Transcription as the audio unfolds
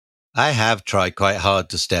I have tried quite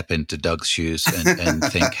hard to step into Doug's shoes and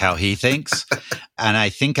think how he thinks. And I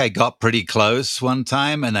think I got pretty close one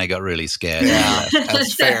time and I got really scared. Yeah,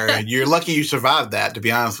 that's fair. You're lucky you survived that, to be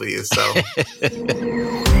honest with you. So,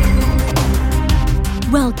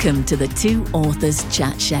 welcome to the Two Authors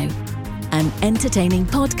Chat Show, an entertaining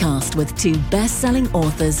podcast with two best-selling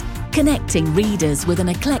authors connecting readers with an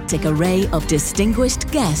eclectic array of distinguished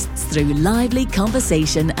guests through lively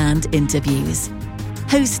conversation and interviews.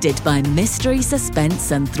 Hosted by mystery,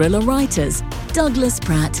 suspense and thriller writers Douglas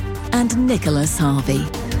Pratt and Nicholas Harvey.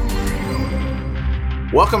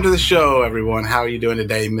 Welcome to the show, everyone. How are you doing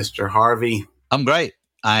today, Mr. Harvey? I'm great.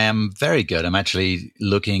 I am very good. I'm actually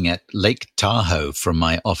looking at Lake Tahoe from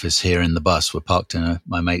my office here in the bus. We're parked in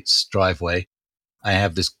my mate's driveway. I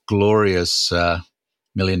have this glorious $1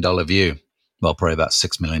 million view. Well, probably about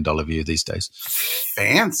 $6 million view these days.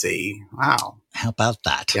 Fancy. Wow. How about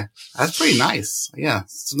that? Yeah, that's pretty nice. Yeah,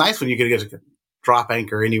 it's nice when you get to drop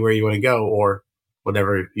anchor anywhere you want to go or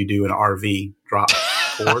whatever you do in an RV, drop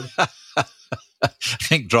board. I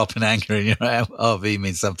think dropping anchor in your RV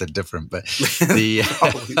means something different, but yeah,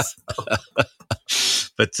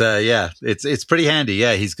 it's pretty handy.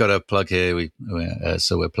 Yeah, he's got a plug here.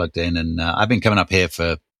 So we're plugged in, and I've been coming up here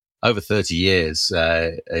for over 30 years,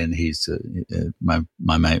 and he's my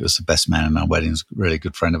mate was the best man in our wedding. He's a really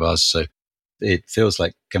good friend of ours, so it feels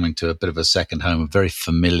like coming to a bit of a second home, a very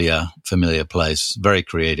familiar place, very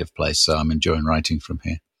creative place. So I'm enjoying writing from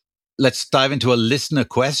here. Let's dive into a listener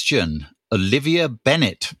question. Olivia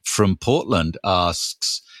Bennett from Portland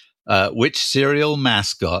asks, which cereal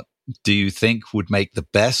mascot do you think would make the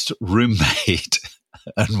best roommate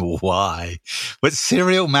and why? What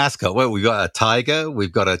cereal mascot? Well, we've got a tiger,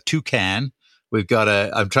 we've got a toucan, we've got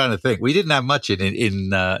I'm trying to think. We didn't have much in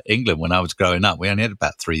England when I was growing up. We only had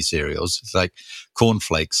about 3 cereals. It's like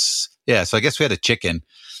cornflakes. Yeah, so I guess we had a chicken.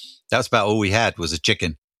 That's about all we had was a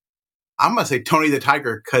chicken. I'm going to say Tony the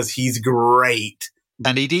Tiger because he's great.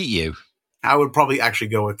 And he'd eat you. I would probably actually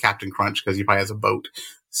go with Captain Crunch because he probably has a boat.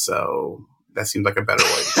 So that seems like a better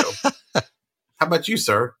way to go. How about you,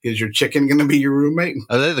 sir? Is your chicken going to be your roommate?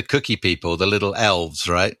 Oh, they're the cookie people, the little elves,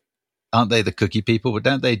 right? Aren't they the cookie people? But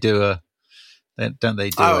don't they do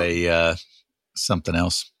something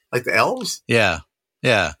else? Like the elves? Yeah.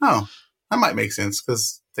 Oh, that might make sense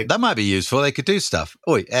because that might be useful. They could do stuff.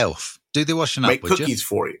 Oi, elf, do the washing up, make cookies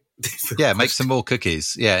for you. Yeah, make some more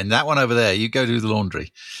cookies. Yeah, and that one over there, you go do the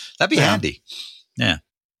laundry. That'd be handy. Yeah.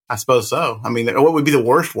 I suppose so. I mean, what would be the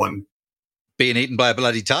worst one? Being eaten by a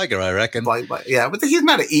bloody tiger, I reckon. Yeah, but he's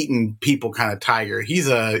not an eating people kind of tiger. He's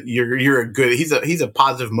he's a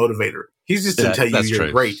positive motivator. He's just to tell you you're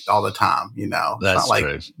true. Great all the time, you know. That's not like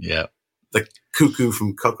true. Yeah. The cuckoo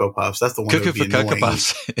from Cocoa Puffs. That's the one. Cuckoo for Cocoa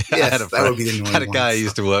Puffs. Yes, that would be the annoying I had a guy I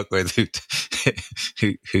used to work with who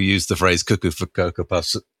used the phrase cuckoo for Cocoa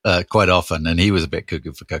Puffs quite often, and he was a bit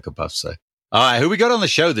cuckoo for Cocoa Puffs. So, all right, who we got on the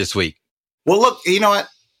show this week? Well, look, you know what?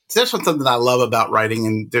 There's something I love about writing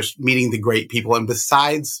and just meeting the great people. And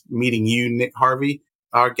besides meeting you, Nick Harvey,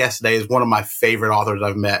 our guest today is one of my favorite authors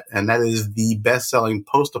I've met, and that is the best-selling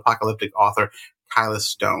post-apocalyptic author, Kyla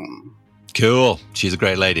Stone. Cool. She's a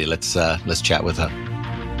great lady. Let's chat with her.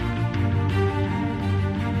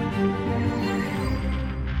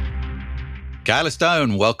 Kyla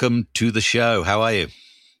Stone, welcome to the show. How are you?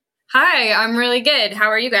 Hi, I'm really good. How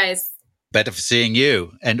are you guys? Better for seeing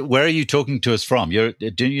you. And where are you talking to us from?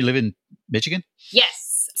 Don't you live in Michigan?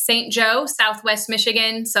 Yes, St. Joe, Southwest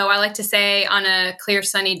Michigan. So I like to say on a clear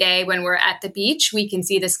sunny day when we're at the beach, we can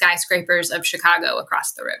see the skyscrapers of Chicago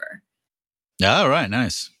across the river. All right,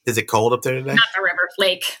 nice. Is it cold up there today? Not the river,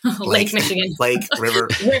 lake. Lake Michigan. Lake, river.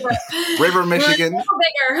 River, Michigan.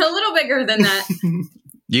 A little bigger than that.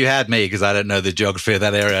 You had me because I don't know the geography of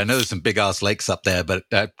that area. I know there's some big-ass lakes up there, but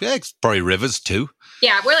it's probably rivers too.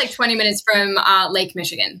 Yeah, we're like 20 minutes from Lake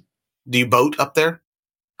Michigan. Do you boat up there?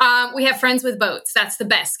 We have friends with boats. That's the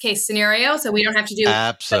best case scenario. So we don't have to do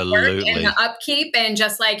the work and the upkeep and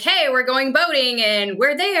just like, hey, we're going boating and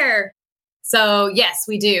we're there. So yes,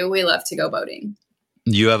 we do. We love to go boating.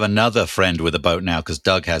 You have another friend with a boat now because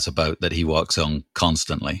Doug has a boat that he walks on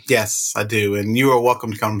constantly. Yes, I do. And you are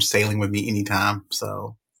welcome to come sailing with me anytime.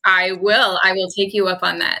 So I will take you up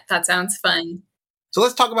on that. That sounds fun. So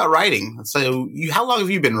let's talk about writing. So how long have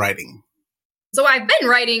you been writing? So I've been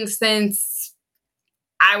writing since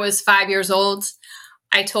I was 5 years old.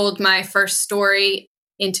 I told my first story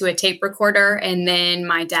into a tape recorder, and then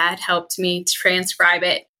my dad helped me transcribe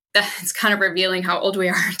it. That's kind of revealing how old we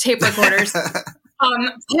are, tape recorders. But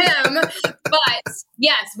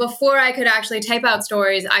yes, before I could actually type out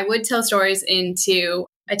stories, I would tell stories into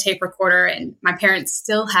a tape recorder, and my parents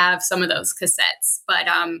still have some of those cassettes. But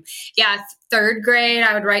yeah, third grade,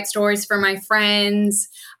 I would write stories for my friends.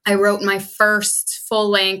 I wrote my first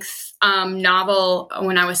full-length novel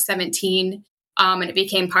when I was 17, and it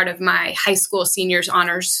became part of my high school seniors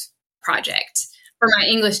honors project for my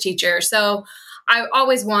English teacher. So I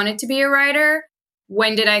always wanted to be a writer.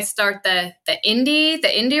 When did I start the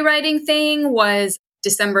indie writing thing? Was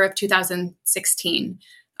December of 2016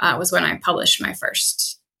 was when I published my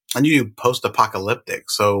first. And you post-apocalyptic.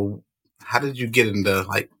 So how did you get into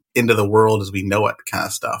the world as we know it kind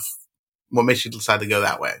of stuff? What makes you decide to go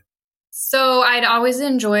that way? So I'd always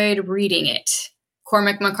enjoyed reading it.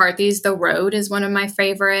 Cormac McCarthy's The Road is one of my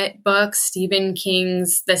favorite books. Stephen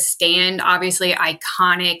King's The Stand, obviously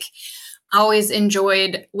iconic. Always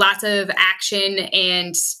enjoyed lots of action,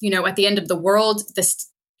 and, at the end of the world, the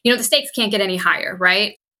stakes can't get any higher,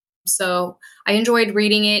 right? So I enjoyed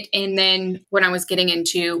reading it. And then when I was getting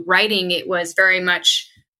into writing, it was very much,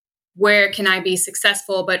 where can I be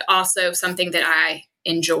successful, but also something that I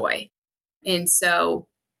enjoy. And so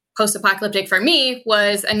post-apocalyptic for me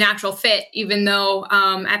was a natural fit, even though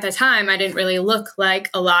at the time I didn't really look like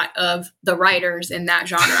a lot of the writers in that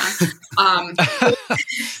genre.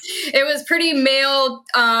 It was pretty male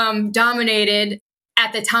dominated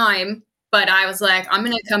at the time, but I was like, I'm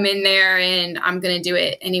going to come in there and I'm going to do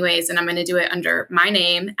it anyways. And I'm going to do it under my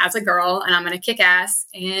name as a girl, and I'm going to kick ass.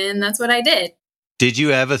 And that's what I did. Did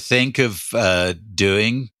you ever think of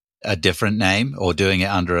doing a different name or doing it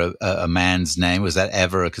under a man's name? Was that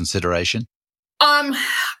ever a consideration?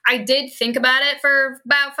 I did think about it for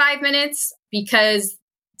about 5 minutes, because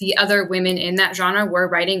the other women in that genre were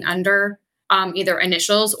writing under either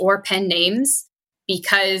initials or pen names,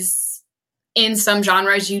 because in some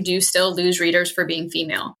genres, you do still lose readers for being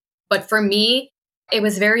female. But for me, it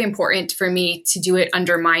was very important for me to do it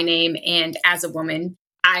under my name. And as a woman,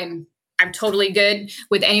 I'm totally good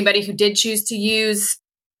with anybody who did choose to use,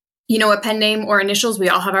 a pen name or initials. We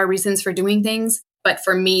all have our reasons for doing things. But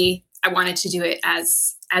for me, I wanted to do it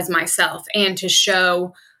as myself, and to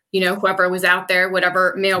show, whoever was out there,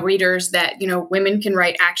 whatever male readers, that, women can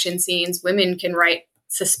write action scenes, women can write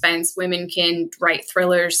suspense, women can write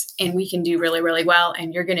thrillers, and we can do really, really well,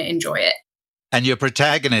 and you're going to enjoy it. And your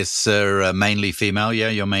protagonists are mainly female, yeah?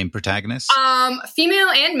 Your main protagonists? Female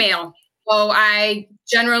and male. So I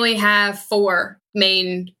generally have 4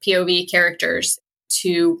 main POV characters,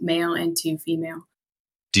 2 male and 2 female.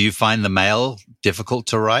 Do you find the male difficult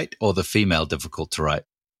to write or the female difficult to write?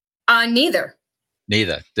 Neither.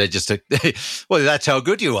 Neither. They're just well, that's how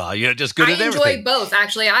good you are. You're just good at everything. I enjoy both,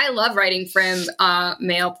 actually. I love writing from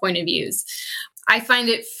male point of views. I find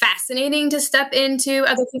it fascinating to step into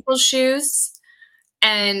other people's shoes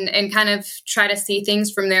and kind of try to see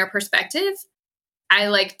things from their perspective. I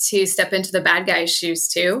like to step into the bad guy's shoes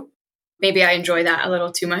too. Maybe I enjoy that a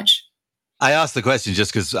little too much. I asked the question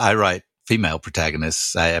just because I write female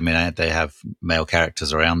protagonists. They have male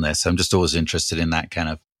characters around there. So I'm just always interested in that kind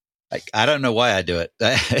of, I don't know why I do it.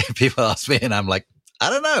 People ask me and I'm like, I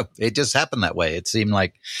don't know. It just happened that way. It seemed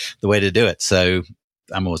like the way to do it. So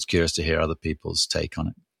I'm always curious to hear other people's take on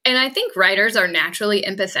it. And I think writers are naturally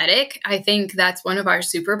empathetic. I think that's one of our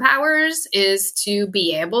superpowers, is to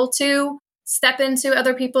be able to step into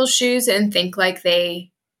other people's shoes and think like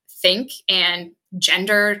they think. And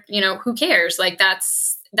gender, who cares? that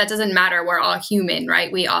doesn't matter. We're all human,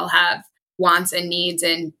 right? We all have wants and needs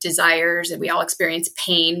and desires, and we all experience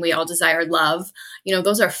pain. We all desire love.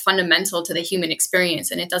 Those are fundamental to the human experience.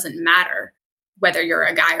 And it doesn't matter whether you're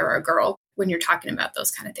a guy or a girl when you're talking about those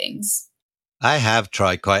kind of things. I have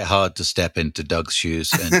tried quite hard to step into Doug's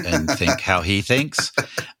shoes and think how he thinks.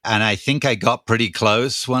 And I think I got pretty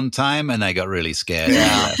close one time and I got really scared.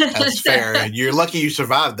 Yeah, that's fair. You're lucky you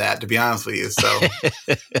survived that, to be honest with you. So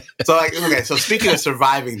speaking of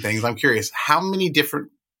surviving things, I'm curious, how many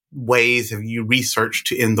different ways have you researched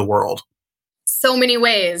to end the world? So many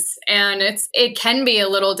ways. And it can be a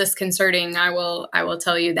little disconcerting. I will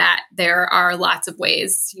tell you that there are lots of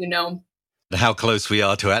ways, How close we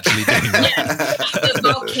are to actually doing that. Yes. The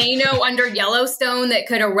volcano under Yellowstone that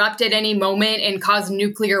could erupt at any moment and cause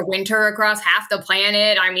nuclear winter across half the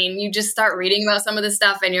planet. I mean, you just start reading about some of this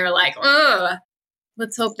stuff and you're like, ugh,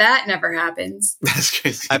 let's hope that never happens. That's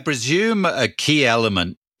crazy. I presume a key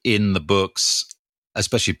element in the books,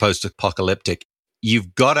 especially post-apocalyptic,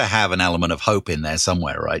 you've got to have an element of hope in there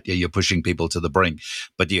somewhere, right? You're pushing people to the brink,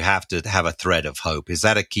 but you have to have a thread of hope. Is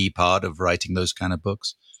that a key part of writing those kind of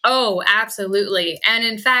books? Oh, absolutely. And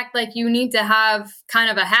in fact, you need to have kind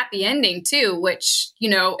of a happy ending too, which,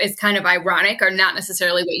 is kind of ironic, or not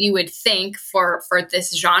necessarily what you would think for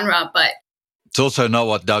this genre. But It's also not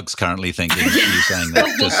what Doug's currently thinking. You saying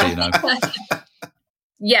that, just so you know.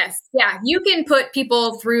 Yes. Yeah. You can put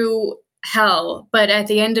people through hell, but at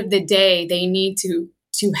the end of the day, they need to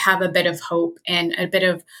have a bit of hope and a bit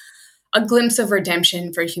of a glimpse of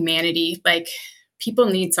redemption for humanity. Like, people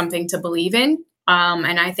need something to believe in.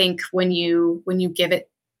 And I think when you give it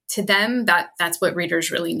to them, that's what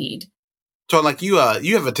readers really need. So like you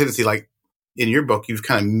have a tendency, like in your book, you've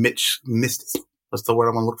kind of missed, what's the word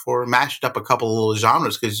I want to look for? Mashed up a couple of little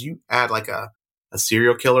genres, because you add like a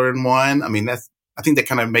serial killer in one. I mean, I think that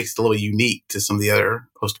kind of makes it a little unique to some of the other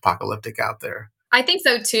post-apocalyptic out there. I think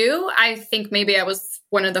so too. I think maybe I was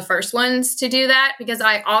one of the first ones to do that, because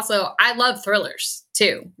I love thrillers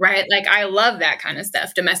too, right? Like, I love that kind of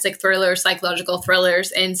stuff, domestic thrillers, psychological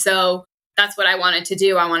thrillers. And so that's what I wanted to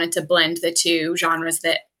do. I wanted to blend the two genres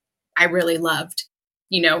that I really loved.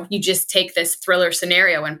 You know, you just take this thriller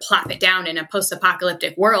scenario and plop it down in a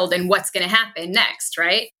post-apocalyptic world, and what's going to happen next,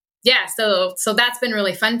 right? Yeah. So that's been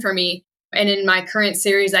really fun for me. And in my current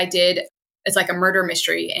series it's like a murder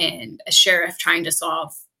mystery and a sheriff trying to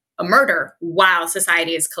solve a murder while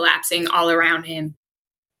society is collapsing all around him.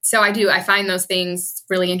 So I find those things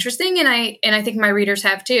really interesting. And I think my readers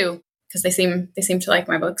have too, because they seem to like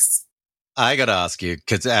my books. I got to ask you,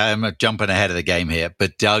 because I'm jumping ahead of the game here,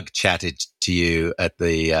 but Doug chatted to you at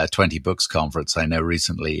the 20 Books conference, I know,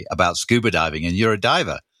 recently about scuba diving, and you're a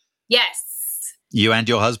diver. Yes. You and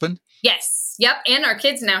your husband? Yes. Yep. And our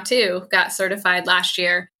kids now too got certified last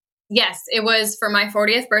year. Yes. It was for my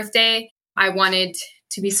 40th birthday. I wanted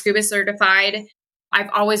to be scuba certified. I've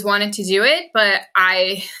always wanted to do it, but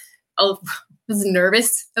I was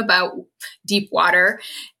nervous about deep water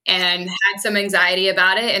and had some anxiety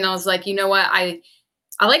about it. And I was like, you know what? I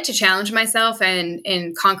like to challenge myself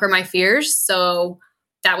and conquer my fears. So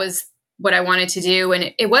that was what I wanted to do.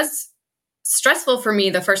 And it was stressful for me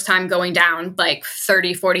the first time going down like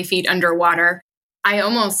 30, 40 feet underwater. I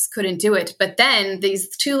almost couldn't do it. But then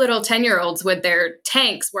these two little 10-year-olds with their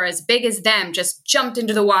tanks were as big as them, just jumped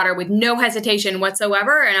into the water with no hesitation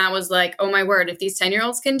whatsoever. And I was like, oh my word, if these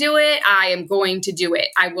 10-year-olds can do it, I am going to do it.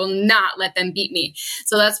 I will not let them beat me.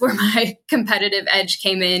 So that's where my competitive edge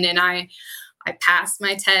came in. And I passed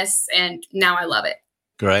my tests, and now I love it.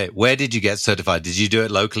 Great. Where did you get certified? Did you do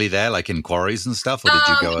it locally there, like in quarries and stuff, or did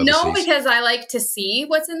you go overseas? No, because I like to see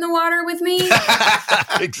what's in the water with me.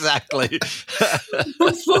 Exactly. Before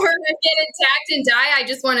I get attacked and die, I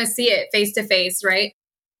just want to see it face to face, right?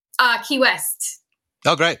 Key West.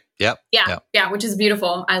 Oh, great. Yep. Yeah, which is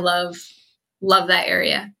beautiful. I love that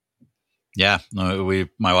area. Yeah. No,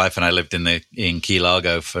 my wife and I lived in Key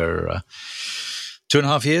Largo for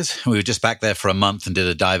 2.5 years. We were just back there for a month and did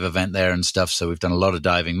a dive event there and stuff. So we've done a lot of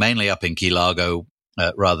diving, mainly up in Key Largo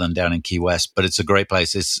rather than down in Key West. But it's a great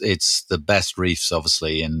place. It's the best reefs,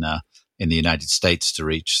 obviously, in the United States to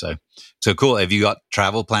reach. So cool. Have you got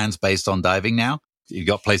travel plans based on diving now? You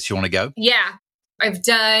got places you want to go? Yeah, I've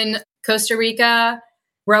done Costa Rica,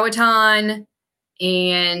 Roatan,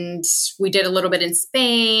 and we did a little bit in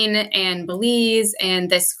Spain and Belize. And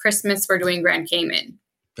this Christmas we're doing Grand Cayman.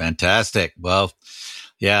 Fantastic. Well,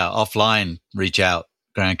 yeah, offline, reach out.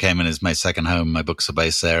 Grand Cayman is my second home. My books are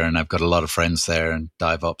based there, and I've got a lot of friends there and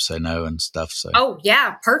dive ops I know and stuff. So, oh,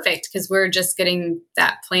 yeah, perfect, because we're just getting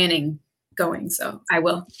that planning going. So I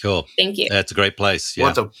will. Cool. Thank you. That's a great place. Yeah.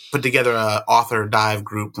 We'll have to put together an author dive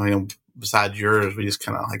group. Besides yours, we just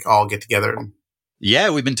kind of like all get together.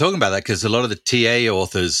 Yeah, we've been talking about that because a lot of the TA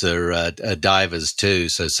authors are divers too.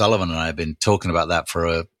 So Sullivan and I have been talking about that for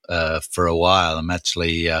a while. I'm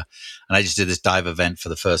actually, and I just did this dive event for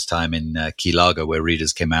the first time in Key Largo where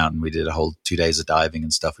readers came out and we did a whole 2 days of diving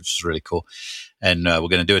and stuff, which was really cool. And we're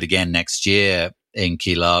going to do it again next year in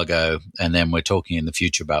Key Largo. And then we're talking in the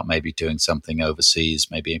future about maybe doing something overseas,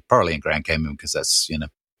 probably in Grand Cayman because that's,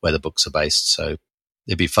 where the books are based. So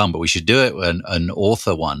it'd be fun, but we should do it an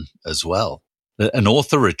author one as well. An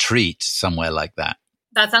author retreat somewhere like that.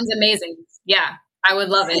 That sounds amazing. Yeah, I would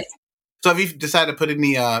love it. So have you decided to put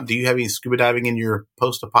any, do you have any scuba diving in your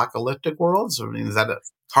post-apocalyptic worlds? I mean, is that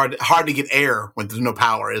hard to get air when there's no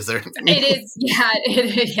power, is there? It is.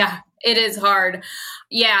 Yeah, it is hard.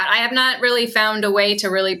 Yeah, I have not really found a way to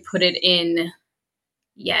really put it in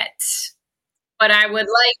yet, but I would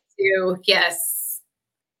like to, yes.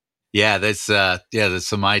 Yeah, there's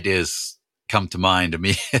some ideas come to mind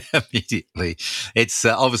immediately. It's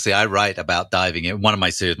obviously I write about diving. In one of my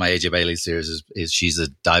series, my AJ Bailey series is she's a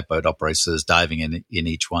dive boat operator, so there's diving in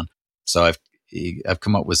each one. So I've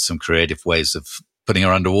come up with some creative ways of putting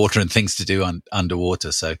her underwater and things to do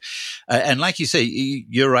underwater. So, and like you say,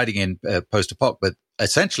 you're writing in post-apoc, but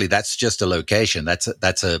essentially that's just a location. That's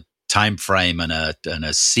a time frame and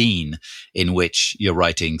a scene in which you're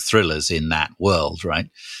writing thrillers in that world, right?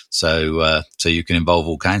 So you can involve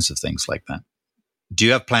all kinds of things like that. Do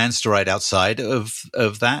you have plans to write outside of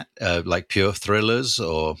that, like pure thrillers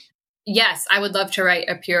or? Yes, I would love to write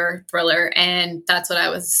a pure thriller, and that's what I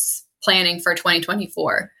was planning for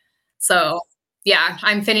 2024. So yeah,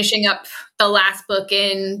 I'm finishing up the last book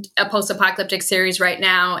in a post-apocalyptic series right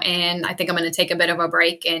now, and I think I'm going to take a bit of a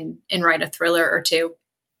break and write a thriller or two.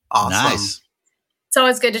 Awesome. Nice. It's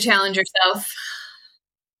always good to challenge yourself.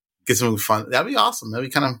 Get something fun. That'd be awesome. That'd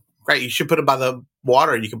be kind of great. You should put it by the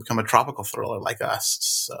water. You could become a tropical thriller like us.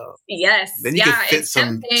 So yes, then you could fit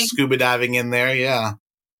some scuba diving in there. Yeah,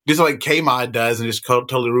 just like K-Mod does, and just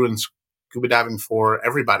totally ruins scuba diving for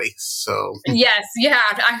everybody. So yes, yeah,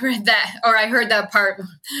 I read that, or I heard that part.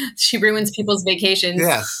 She ruins people's vacations.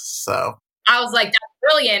 Yes, so I was like, that's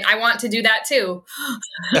brilliant. I want to do that too.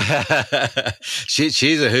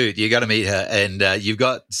 She's a hoot. You got to meet her, and you've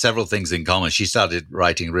got several things in common. She started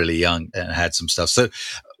writing really young and had some stuff. So,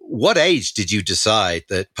 what age did you decide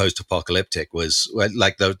that post-apocalyptic was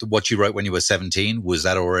like what you wrote when you were 17? Was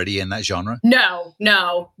that already in that genre? No,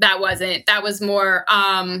 that wasn't. That was more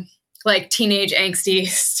like teenage angsty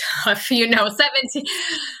stuff,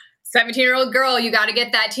 17-year-old girl, you got to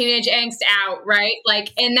get that teenage angst out, right? Like,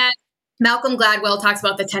 and that Malcolm Gladwell talks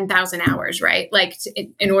about the 10,000 hours, right? Like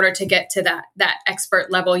in order to get to that expert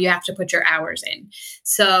level, you have to put your hours in.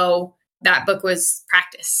 So that book was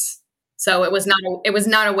practice. So it was not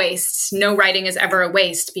a waste. No writing is ever a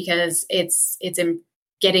waste because it's in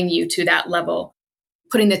getting you to that level,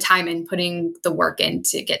 putting the time in, putting the work in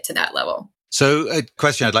to get to that level. So a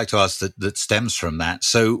question I'd like to ask that stems from that.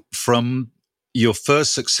 So from your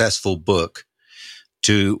first successful book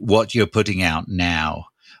to what you're putting out now,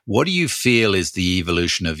 what do you feel is the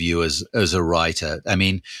evolution of you as a writer? I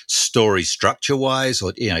mean, story structure wise,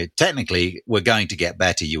 or, technically we're going to get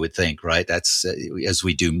better, you would think, right? That's as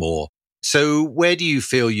we do more. So where do you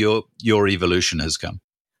feel your evolution has come?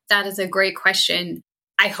 That is a great question.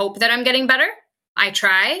 I hope that I'm getting better. I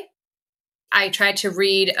try to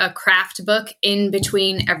read a craft book in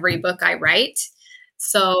between every book I write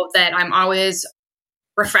so that I'm always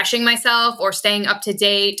refreshing myself or staying up to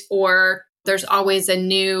date, or there's always a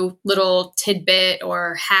new little tidbit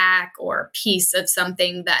or hack or piece of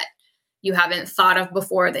something that you haven't thought of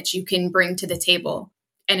before that you can bring to the table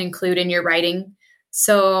and include in your writing.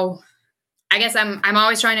 So I guess I'm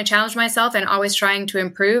always trying to challenge myself and always trying to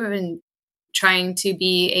improve and trying to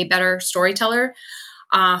be a better storyteller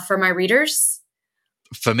for my readers.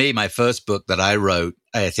 For me, my first book that I wrote,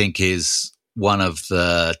 I think, is one of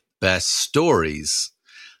the best stories.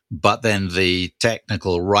 But then the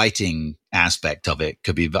technical writing aspect of it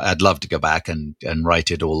could be, I'd love to go back and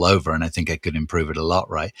write it all over. And I think I could improve it a lot,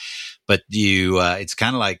 right? But it's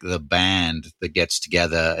kind of like the band that gets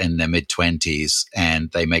together in their mid-20s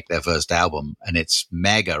and they make their first album, and it's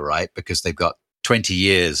mega, right? Because they've got 20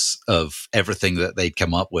 years of everything that they'd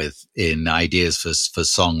come up with in ideas for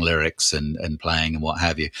song lyrics and playing and what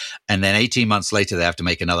have you. And then 18 months later, they have to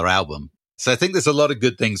make another album. So I think there's a lot of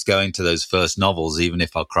good things going to those first novels, even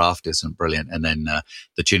if our craft isn't brilliant. And then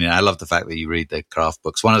the tuning. I love the fact that you read the craft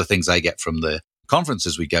books. One of the things I get from the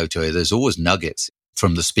conferences we go to, there's always nuggets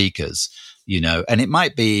from the speakers, and it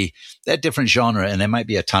might be a different genre and there might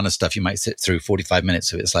be a ton of stuff. You might sit through 45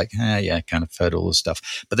 minutes of it. It's like, yeah, I kind of heard all this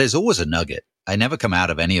stuff. But there's always a nugget. I never come out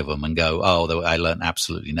of any of them and go, oh, I learned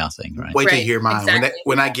absolutely nothing. Right? Wait to hear mine. Exactly.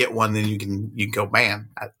 When I get one, then you can go, man,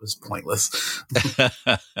 that was pointless.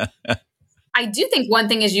 I do think one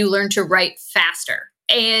thing is you learn to write faster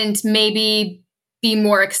and maybe be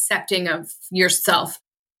more accepting of yourself.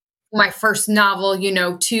 My first novel,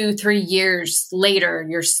 2-3 years later,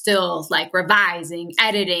 you're still like revising,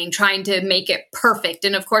 editing, trying to make it perfect.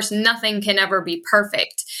 And of course, nothing can ever be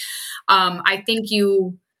perfect. I think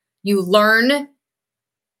you learn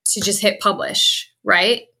to just hit publish,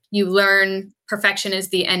 right? You learn perfection is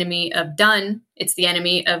the enemy of done. It's the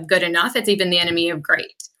enemy of good enough. It's even the enemy of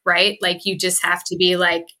great, right? Like you just have to be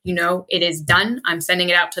like, it is done. I'm sending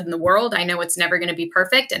it out to the world. I know it's never going to be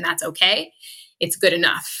perfect, and that's okay. It's good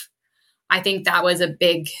enough. I think that was a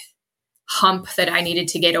big hump that I needed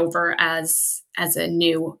to get over as a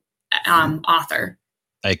new author.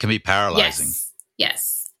 It can be paralyzing.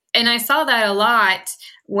 Yes. And I saw that a lot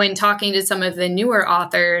when talking to some of the newer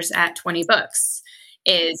authors at 20 Books.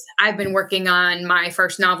 Is I've been working on my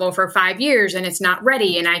first novel for 5 years and it's not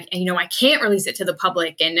ready, and I can't release it to the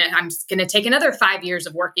public, and I'm going to take another 5 years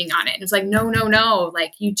of working on it. And it's like, no,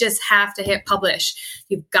 like you just have to hit publish.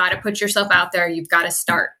 You've got to put yourself out there. You've got to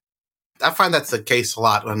start. I find that's the case a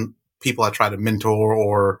lot when people I try to mentor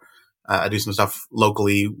or I do some stuff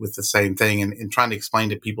locally with the same thing, and trying to explain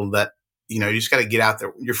to people that, you just got to get out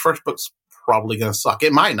there. Your first book's probably going to suck.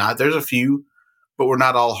 It might not. There's a few, but we're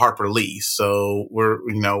not all Harper Lee. So we're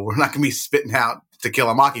not going to be spitting out To Kill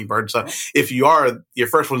a Mockingbird. So if you are, your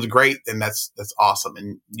first one's great, then that's awesome.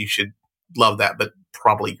 And you should love that, but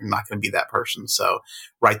probably you're not going to be that person. So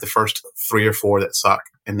write the first 3 or 4 that suck.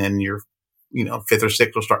 And then your, 5th or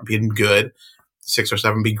 6th will start being good. 6 or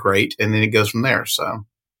 7 be great. And then it goes from there. So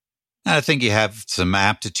I think you have some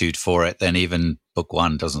aptitude for it, then even book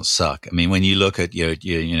 1 doesn't suck. I mean, when you look at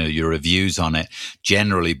your reviews on it,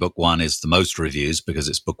 generally book 1 is the most reviews because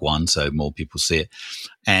it's book 1, so more people see it.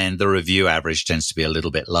 And the review average tends to be a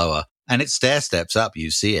little bit lower. And it stair steps up, you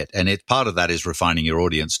see it. And part of that is refining your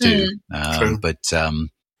audience too.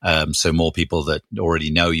 So more people that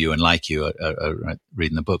already know you and like you are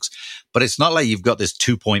reading the books. But it's not like you've got this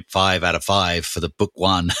 2.5 out of 5 for the book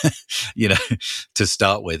 1, to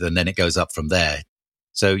start with, and then it goes up from there.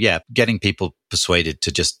 So yeah, getting people persuaded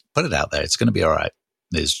to just put it out there, it's going to be all right,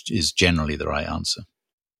 is generally the right answer.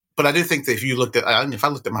 But I do think that if I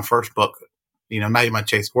looked at my first book, not even my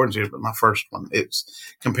Chase Gordon series, but my first one, it's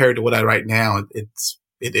compared to what I write now,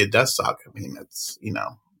 it does suck. I mean, it's,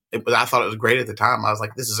 but I thought it was great at the time. I was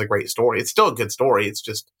like, this is a great story. It's still a good story. It's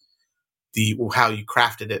just how you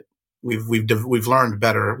crafted it. We've learned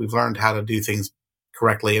better. We've learned how to do things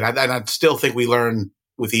correctly. And I still think we learn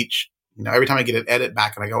with each, every time I get an edit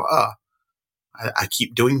back and I go, I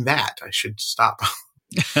keep doing that. I should stop.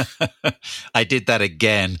 I did that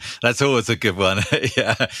again. That's always a good one.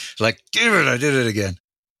 Yeah. Like, damn it, I did it again.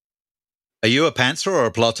 Are you a pantser or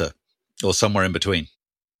a plotter or somewhere in between?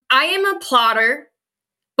 I am a plotter,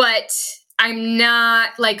 but I'm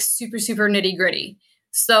not like super, super nitty gritty.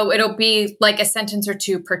 So it'll be like a sentence or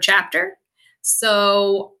 2 per chapter.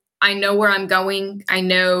 So I know where I'm going. I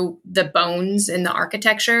know the bones and the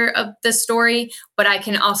architecture of the story, but I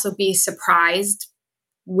can also be surprised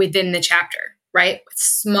within the chapter, right? With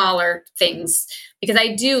smaller things, because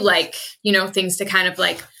I do like, things to kind of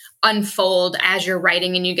like unfold as you're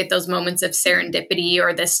writing, and you get those moments of serendipity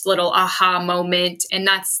or this little aha moment. And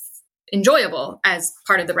that's enjoyable as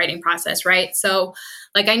part of the writing process, right? So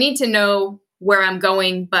like I need to know where I'm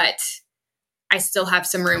going, but I still have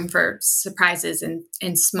some room for surprises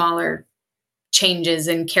and smaller changes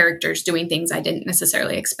and characters doing things I didn't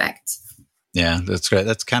necessarily expect. Yeah, that's great.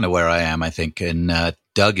 That's kind of where I am, I think. And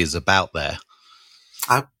Doug is about there.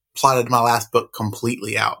 I plotted my last book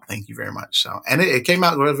completely out. Thank you very much. So, and it came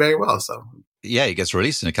out very well. So yeah, it gets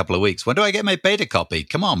released in a couple of weeks. When do I get my beta copy?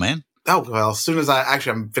 Come on, man. Oh, well, as soon as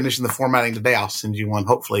I'm finishing the formatting today, I'll send you one,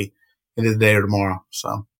 hopefully either today or tomorrow.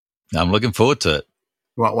 So I'm looking forward to it.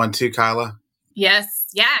 You want one too, Kyla? Yes.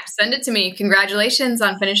 Yeah. Send it to me. Congratulations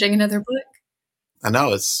on finishing another book. I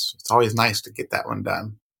know it's always nice to get that one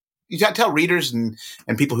done. You got to tell readers and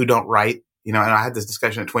people who don't write, and I had this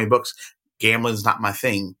discussion at 20 Books. Gambling's not my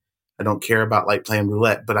thing. I don't care about like playing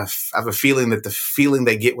roulette, but I have a feeling that the feeling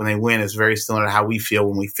they get when they win is very similar to how we feel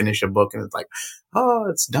when we finish a book and it's like, oh,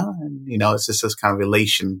 it's done. It's just this kind of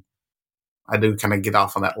elation. I do kind of get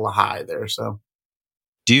off on that little high there. So,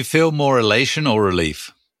 do you feel more elation or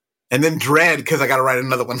relief? And then dread because I got to write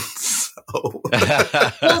another one. So.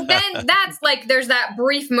 Well, then that's like there's that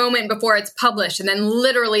brief moment before it's published, and then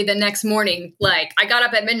literally the next morning, like I got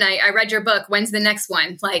up at midnight, I read your book. When's the next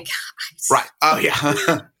one? Like, right? Oh yeah.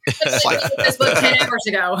 This book 10 hours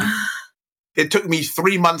ago. It took me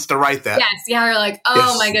 3 months to write that. Yes, yeah, you're like, oh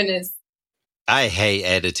yes. My goodness. I hate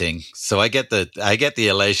editing, so I get the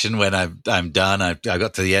elation when I'm done. I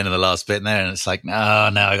got to the end of the last bit in there, and it's like, no,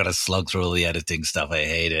 now I got to slog through all the editing stuff. I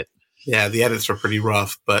hate it. Yeah, the edits are pretty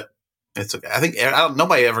rough, but it's okay. I think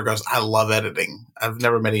nobody ever goes, I love editing. I've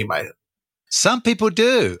never met anybody. Some people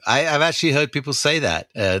do. I've actually heard people say that.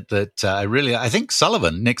 I think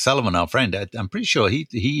Nick Sullivan, our friend, I'm pretty sure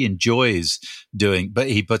he enjoys doing, but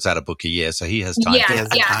he puts out a book a year, so he has time. Yeah, he has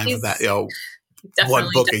time for that. One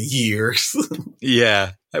book a year.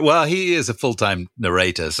 Yeah. Well, he is a full-time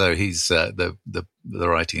narrator, so he's the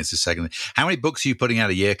writing is his second. How many books are you putting out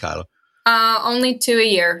a year, Kyla? Only 2 a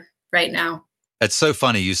year right now. It's so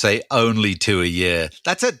funny you say only 2 a year.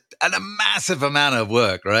 That's a massive amount of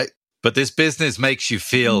work, right? But this business makes you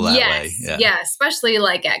feel that way. Yeah, especially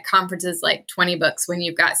like at conferences like 20 Books when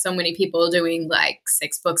you've got so many people doing like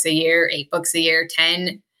 6 books a year, 8 books a year,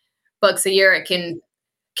 10 books a year. It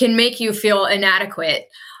can make you feel inadequate.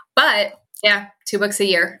 But yeah, 2 books a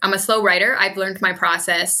year. I'm a slow writer. I've learned my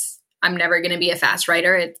process. I'm never going to be a fast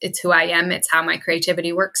writer. It's who I am. It's how my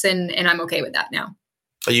creativity works. And I'm okay with that now.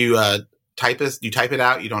 Are you a typist? You type it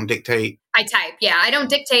out? You don't dictate? I type. Yeah, I don't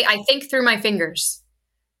dictate. I think through my fingers.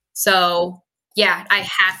 So Yeah, I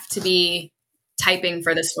have to be typing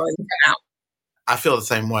for the story to come out. I feel the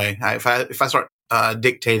same way. If I start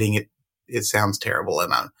dictating it, it sounds terrible,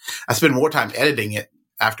 and I spend more time editing it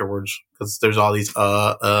afterwards because there's all these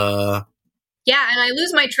Yeah, and I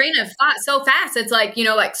lose my train of thought so fast. It's like,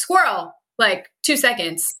 like squirrel, like 2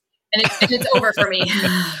 seconds, and it's over for me.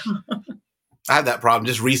 I have that problem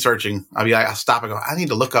just researching. I stop and go, I need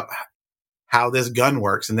to look up how this gun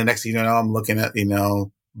works. And the next thing you know, I'm looking at,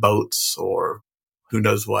 boats or who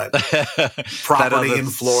knows what. Property in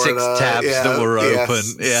Florida. 6 tabs that were open.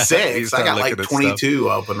 Yeah, 6. I got like 22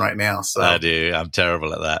 open right now. So I do. I'm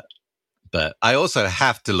terrible at that. But I also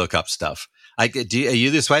have to look up stuff. Are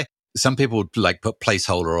you this way? Some people like put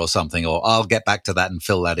placeholder or something, or I'll get back to that and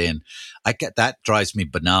fill that in. That drives me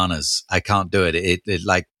bananas. I can't do it.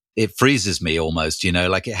 It freezes me almost,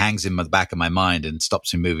 like it hangs in the back of my mind and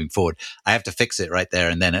stops me moving forward. I have to fix it right there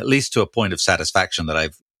and then, at least to a point of satisfaction that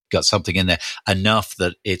I've got something in there enough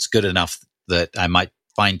that it's good enough that I might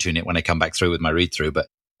fine tune it when I come back through with my read through, but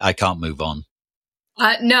I can't move on.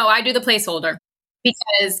 No, I do the placeholder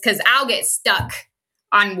because I'll get stuck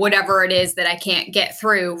on whatever it is that I can't get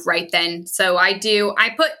through right then. So I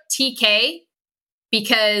put TK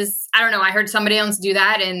because I don't know, I heard somebody else do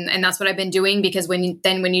that and that's what I've been doing because when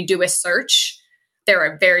you do a search, there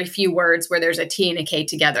are very few words where there's a T and a K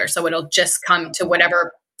together. So it'll just come to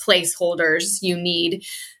whatever placeholders you need.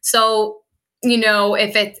 So,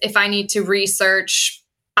 if I need to research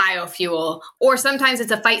biofuel, or sometimes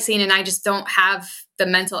it's a fight scene and I just don't have the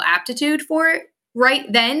mental aptitude for it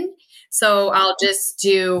right then. So I'll just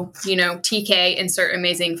do, TK, insert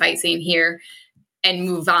amazing fight scene here and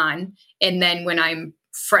move on. And then when I'm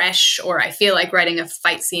fresh or I feel like writing a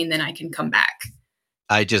fight scene, then I can come back.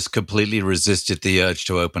 I just completely resisted the urge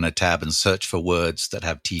to open a tab and search for words that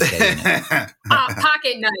have TK in it.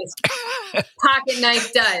 Pocket knife. Pocket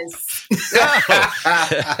knife does.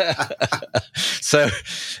 So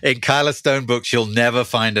in Kyla Stone books, you'll never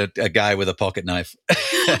find a guy with a pocket knife.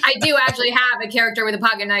 I do actually have a character with a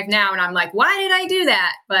pocket knife now, and I'm like, why did I do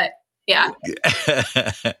that? But yeah.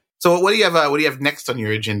 So what do you have next on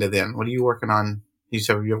your agenda then? What are you working on? You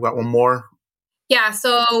said you've got one more? Yeah.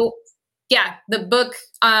 So yeah, the book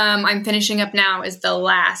I'm finishing up now is the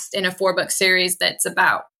last in a 4-book series that's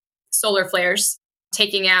about solar flares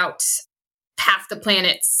taking out half the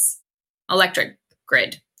planet's electric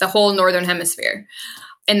grid, the whole northern hemisphere.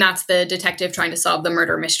 And that's the detective trying to solve the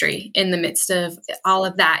murder mystery in the midst of all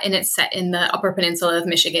of that. And it's set in the Upper Peninsula of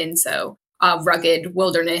Michigan, so rugged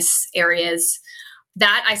wilderness areas.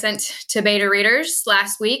 That I sent to beta readers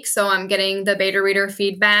last week. So I'm getting the beta reader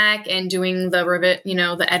feedback and doing the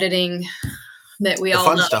the editing that we all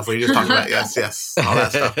fun love. Stuff we just talked about. Yes. All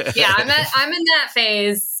that stuff. Yeah, I'm in that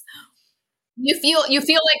phase. You feel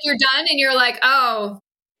like you're done and you're like, oh,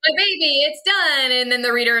 my baby, it's done. And then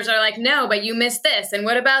the readers are like, no, but you missed this. And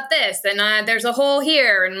what about this? And there's a hole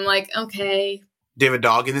here. And I'm like, okay. Do you have a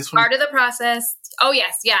dog in this one? Part of the process. Oh,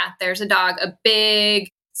 yes. Yeah. There's a dog, a big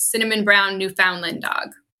cinnamon brown Newfoundland dog.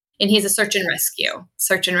 And he's a search and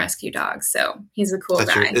rescue dog. So he's a cool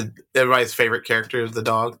guy. Everybody's favorite character is the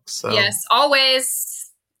dog. So. Yes, always.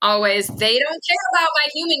 They don't care about my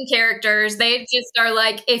human characters. They just are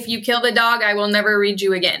like, if you kill the dog, I will never read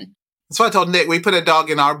you again. That's what I told Nick. We put a dog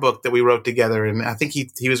in our book that we wrote together. And I think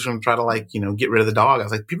he was going to try to get rid of the dog. I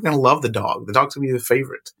was like, people are going to love the dog. The dog's going to be the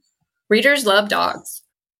favorite. Readers love dogs.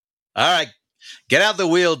 All right. Get out the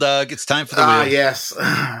wheel, Doug. It's time for the wheel. Yes.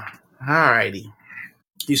 All righty.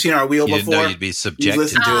 You seen our wheel you before? Didn't know you'd be subjected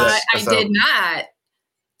to it. I did not.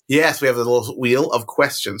 Yes, we have a little wheel of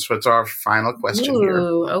questions. So it's our final question here.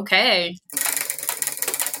 Okay.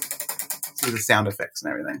 See the sound effects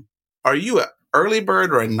and everything. Are you an early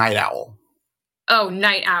bird or a night owl? Oh,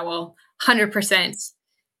 night owl. 100%.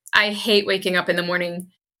 I hate waking up in the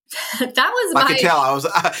morning. That was I could tell.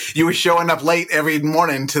 You were showing up late every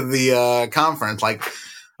morning to the conference. Like,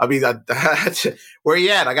 where are you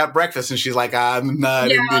at? I got breakfast. And she's like, I'm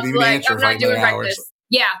not even answer for like doing breakfast. Hours.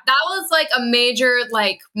 Yeah, that was like a major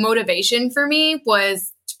motivation for me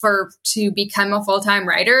to become a full-time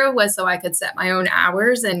writer was so I could set my own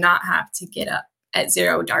hours and not have to get up at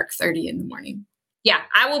 30 in the morning. Yeah,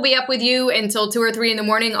 I will be up with you until 2 or 3 in the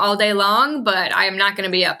morning all day long, but I am not going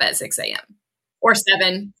to be up at 6 a.m. or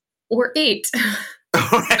 7 or 8 if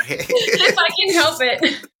I can help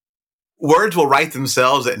it. Words will write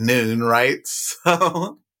themselves at noon, right?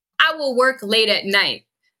 So I will work late at night.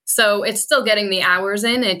 So it's still getting the hours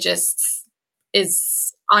in. It just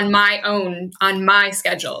is on my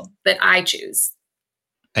schedule that I choose.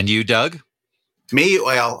 And you, Doug? Me?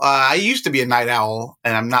 Well, I used to be a night owl,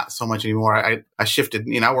 and I'm not so much anymore. I shifted.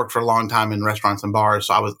 I worked for a long time in restaurants and bars,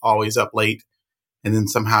 so I was always up late. And then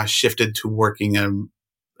somehow I shifted to working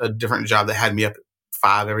a different job that had me up at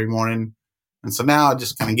 5 every morning. And so now I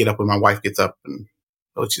just kind of get up when my wife gets up,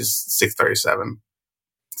 which is 6:37.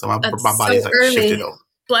 So my body's so like early. shifted over.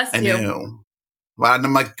 Bless you. I know. Well,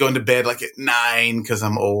 I'm like going to bed like at 9 because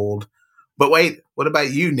I'm old. But wait, what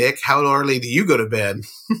about you, Nick? How early do you go to bed?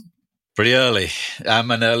 Pretty early.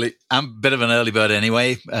 I'm a bit of an early bird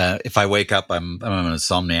anyway. If I wake up, I'm an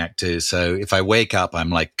insomniac too. So if I wake up, I'm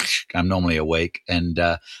normally awake. And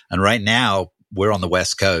right now we're on the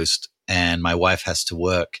West Coast and my wife has to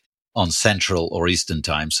work on Central or Eastern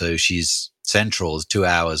time. So she's Central is 2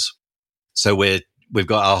 hours. So we've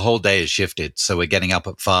got our whole day is shifted. So we're getting up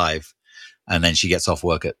at 5 and then she gets off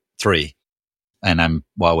work at 3. And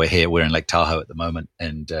while we're here, we're in Lake Tahoe at the moment,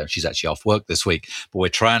 and she's actually off work this week. But we're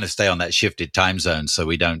trying to stay on that shifted time zone so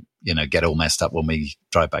we don't, get all messed up when we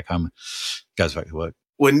drive back home. Goes back to work.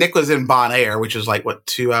 When Nick was in Bon Air, which is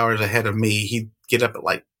 2 hours ahead of me, he'd get up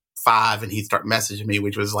at 5 and he'd start messaging me,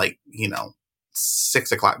 which was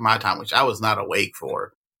 6 o'clock my time, which I was not awake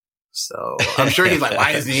for. So I'm sure he's like,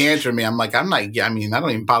 why isn't he answering me? I'm like, I don't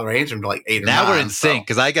even bother answering till 8 or 9. Now we're in sync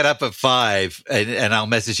because I get up at 5 and I'll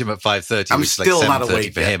message him at 5:30. I'm which is still not 7:30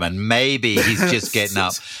 awake for yet. him. And maybe he's just getting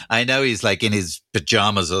up. I know he's in his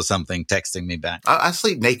pajamas or something texting me back. I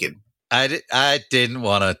sleep naked. I didn't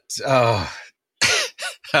want to. Oh.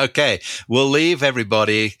 Okay, we'll leave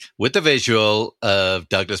everybody with the visual of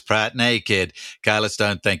Douglas Pratt naked. Kyla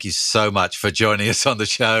Stone, thank you so much for joining us on the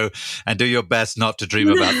show, and do your best not to dream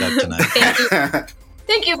about that tonight. Thank you.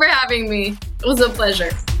 Thank you for having me. It was a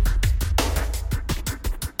pleasure.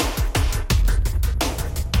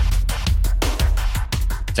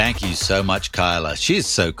 Thank you so much, Kyla. She's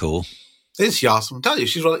so cool. Isn't she awesome? I'm telling you,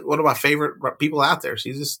 she's really one of my favorite people out there.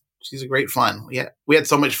 She's a great fun. We had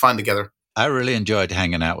so much fun together. I really enjoyed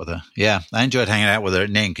hanging out with her. Yeah, I enjoyed hanging out with her at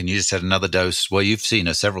NINC, and you just had another dose. Well, you've seen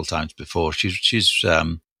her several times before. She's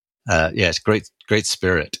it's great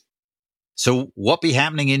spirit. So what be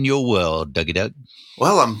happening in your world, Dougie Doug?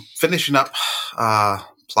 Well, I'm finishing up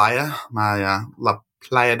Playa, my La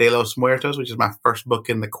Playa de los Muertos, which is my first book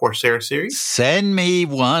in the Corsair series. Send me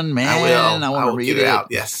one, man. I want to read it out.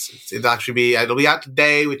 Yes, it'll be out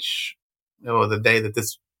today, which the day that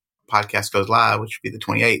this podcast goes live, which will be the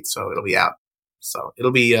 28th, so it'll be out. So it'll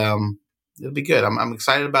be good. I'm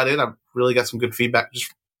excited about it. I've really got some good feedback.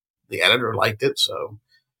 Just the editor liked it, so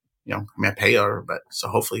I pay her, but so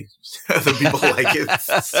hopefully other people like it.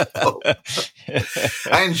 So,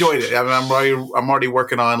 I enjoyed it. I'm already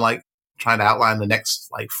working on trying to outline the next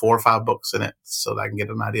 4 or 5 books in it, so that I can get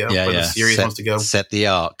an idea of where the series wants to go. Set the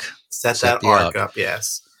arc. Set that arc up.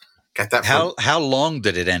 Yes. Got that. How long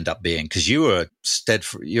did it end up being? Because you were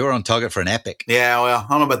on target for an epic. Yeah, well, I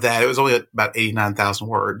don't know about that. It was only about 89,000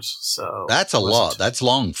 words, so that's a lot. That's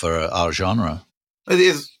long for our genre. It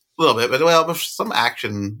is a little bit, but there's some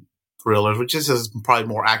action thrillers, which is probably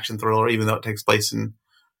more action thriller, even though it takes place in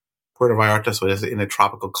Puerto Vallarta, so it's in a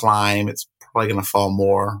tropical climate. It's probably going to fall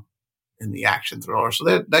more in the action thriller, so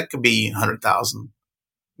that could be 100,000.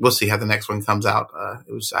 We'll see how the next one comes out.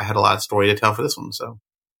 I had a lot of story to tell for this one, so.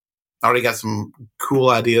 I already got some cool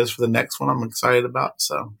ideas for the next one I'm excited about,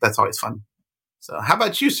 so that's always fun. So how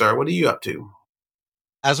about you, sir? What are you up to?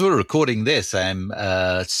 As we're recording this, I'm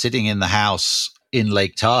sitting in the house in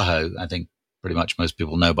Lake Tahoe. I think pretty much most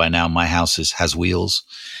people know by now my house has wheels.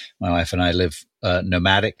 My wife and I live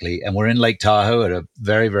nomadically, and we're in Lake Tahoe at a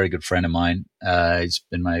very, very good friend of mine.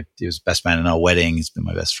 He was best man in our wedding. He's been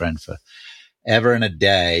my best friend for ever and a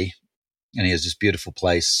day. And he has this beautiful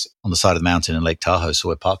place on the side of the mountain in Lake Tahoe. So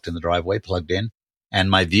we're parked in the driveway, plugged in. And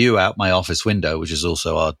my view out my office window, which is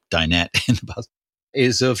also our dinette in the bus,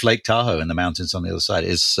 is of Lake Tahoe and the mountains on the other side.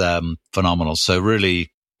 It's phenomenal. So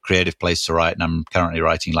really creative place to write. And I'm currently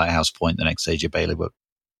writing Lighthouse Point, the next A.J. Bailey book.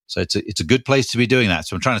 So it's a good place to be doing that.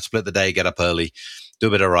 So I'm trying to split the day, get up early, do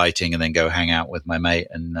a bit of writing, and then go hang out with my mate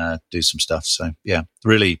and do some stuff. So yeah,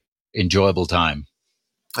 really enjoyable time.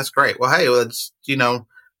 That's great. Well, hey, let's,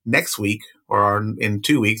 next week or in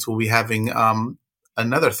 2 weeks, we'll be having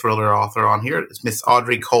another thriller author on here. It's Miss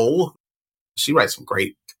Audrey Cole. She writes some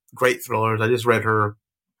great thrillers. I just read her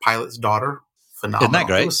Pilot's Daughter. Phenomenal. Isn't that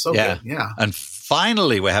great? It was so good. Yeah. And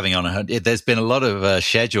finally, we're having on her. There's been a lot of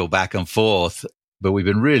schedule back and forth, but we've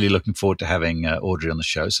been really looking forward to having Audrey on the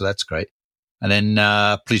show. So that's great. And then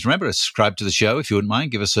please remember to subscribe to the show if you wouldn't mind.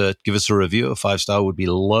 Give us a review. A 5-star would be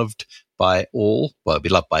loved by all. Well, it'd be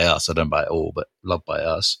loved by us. I don't by all, but loved by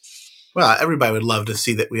us. Well, everybody would love to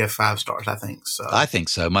see that we have 5 stars, I think. So I think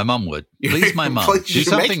so. My mum would. Please, my mum. Do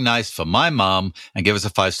something nice for my mum and give us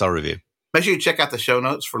a 5-star review. Make sure you check out the show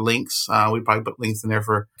notes for links. We probably put links in there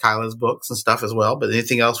for Kyla's books and stuff as well. But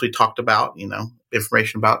anything else we talked about,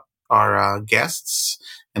 information about our guests,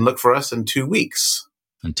 and look for us in 2 weeks.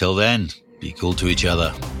 Until then, be cool to each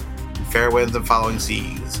other. Fair winds and following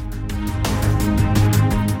seas.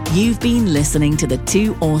 You've been listening to the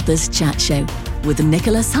Two Authors Chat Show with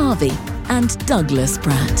Nicholas Harvey and Douglas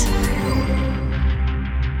Pratt.